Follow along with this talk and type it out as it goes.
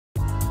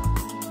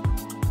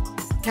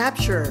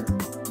Capture,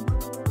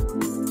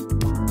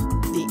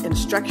 the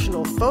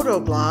instructional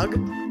photo blog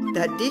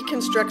that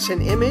deconstructs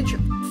an image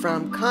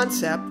from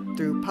concept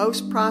through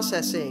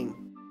post-processing.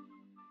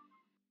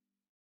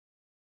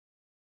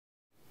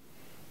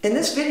 In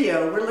this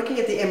video, we're looking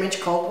at the image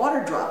called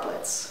Water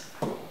Droplets.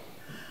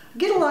 I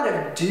get a lot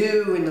of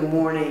dew in the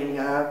morning,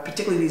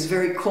 particularly these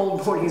very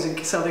cold mornings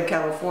in Southern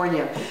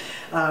California,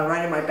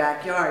 right in my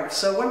backyard.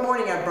 So one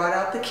morning I brought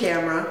out the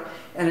camera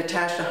and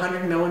attached a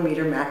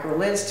 100mm macro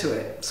lens to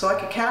it so I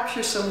could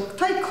capture some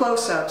tight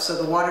close-ups of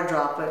the water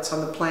droplets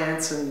on the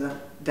plants and the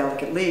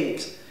delicate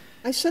leaves.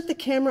 I set the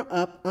camera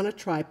up on a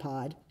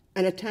tripod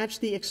and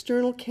attached the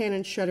external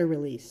Canon shutter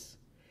release.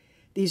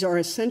 These are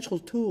essential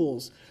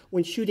tools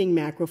when shooting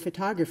macro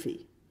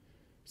photography.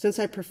 Since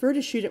I prefer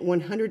to shoot at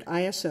 100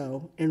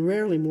 ISO and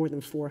rarely more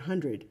than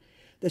 400,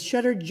 the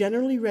shutter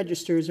generally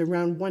registers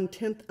around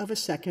 1/10 of a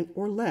second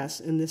or less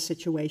in this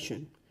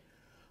situation.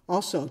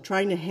 Also,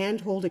 trying to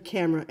handhold a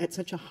camera at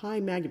such a high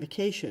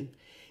magnification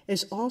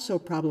is also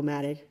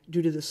problematic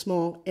due to the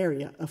small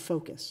area of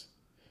focus.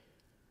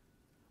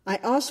 I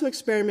also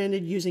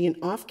experimented using an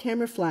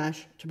off-camera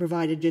flash to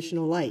provide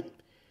additional light.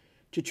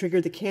 To trigger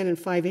the Canon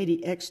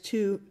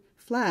 580X2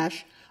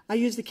 flash, I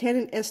used the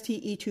Canon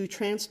STE2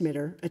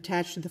 transmitter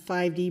attached to the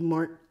 5D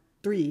Mark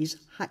III's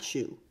hot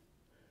shoe.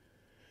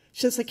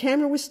 Since the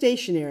camera was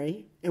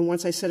stationary, and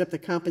once I set up the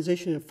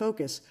composition and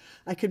focus,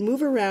 I could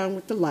move around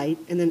with the light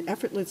and then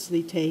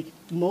effortlessly take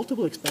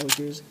multiple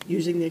exposures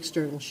using the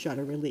external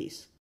shutter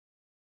release.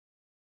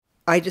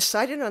 I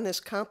decided on this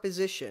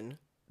composition,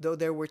 though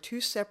there were two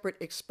separate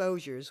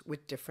exposures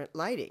with different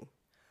lighting.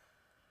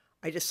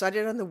 I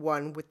decided on the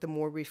one with the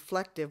more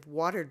reflective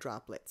water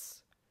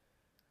droplets.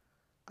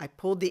 I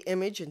pulled the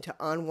image into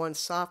ON1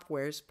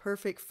 Software's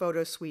Perfect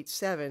Photo Suite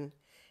 7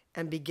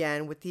 and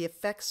began with the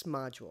Effects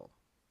module.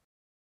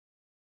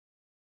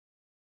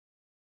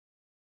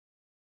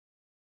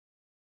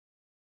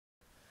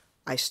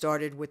 I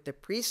started with the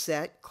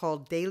preset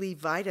called Daily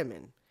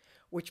Vitamin,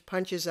 which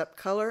punches up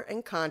color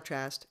and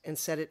contrast and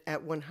set it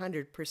at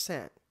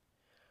 100%.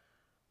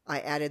 I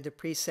added the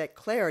preset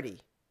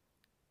Clarity,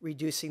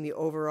 reducing the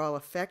overall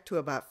effect to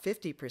about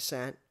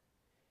 50%,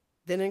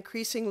 then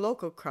increasing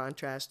local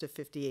contrast to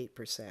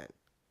 58%.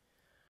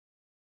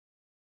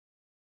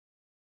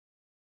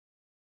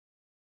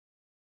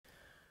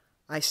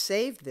 I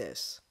saved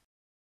this,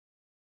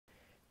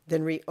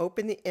 then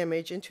reopened the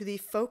image into the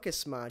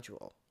Focus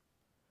module.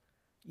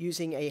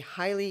 Using a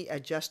highly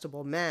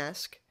adjustable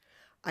mask,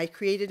 I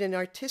created an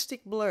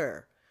artistic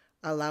blur,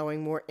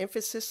 allowing more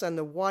emphasis on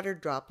the water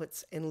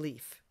droplets and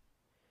leaf.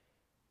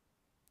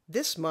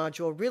 This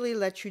module really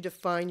lets you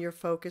define your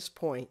focus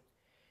point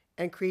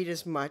and create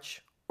as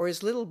much or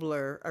as little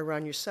blur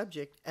around your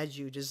subject as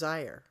you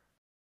desire.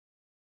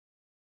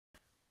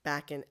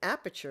 Back in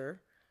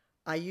Aperture,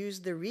 I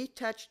used the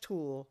Retouch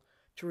tool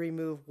to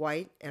remove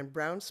white and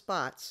brown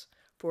spots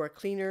for a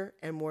cleaner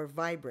and more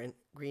vibrant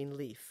green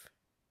leaf.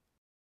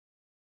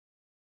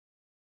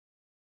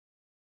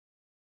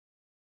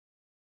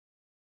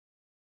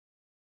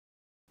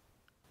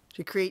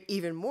 To create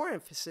even more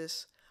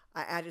emphasis,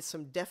 I added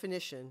some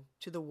definition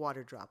to the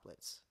water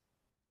droplets.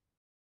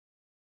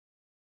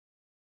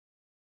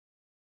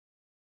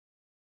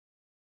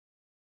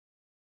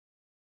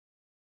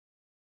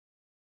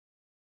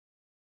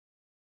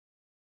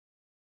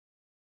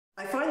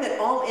 I find that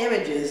all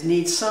images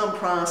need some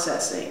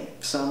processing,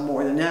 some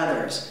more than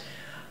others.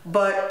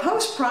 But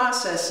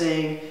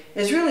post-processing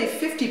is really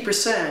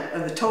 50%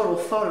 of the total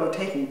photo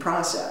taking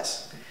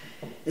process.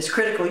 It's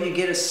critical you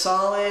get a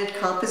solid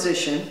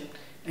composition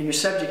and your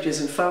subject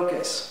is in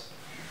focus.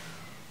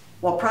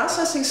 While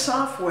processing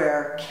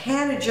software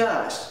can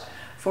adjust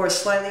for a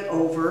slightly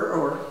over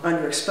or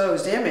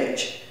underexposed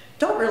image,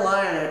 don't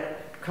rely on it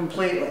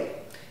completely,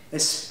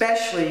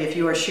 especially if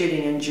you are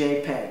shooting in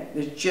JPEG.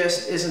 There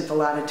just isn't the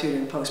latitude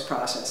in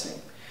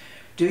post-processing.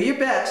 Do your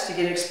best to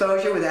get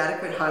exposure with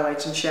adequate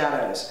highlights and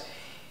shadows.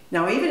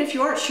 Now, even if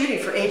you aren't shooting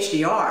for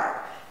HDR,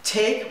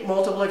 take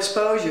multiple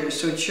exposures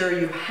to ensure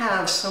you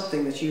have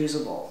something that's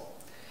usable.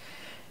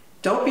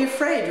 Don't be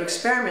afraid to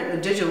experiment in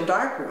the digital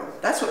darkroom.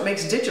 That's what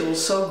makes digital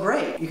so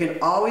great. You can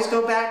always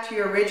go back to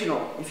your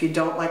original if you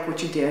don't like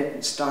what you did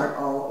and start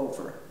all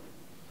over.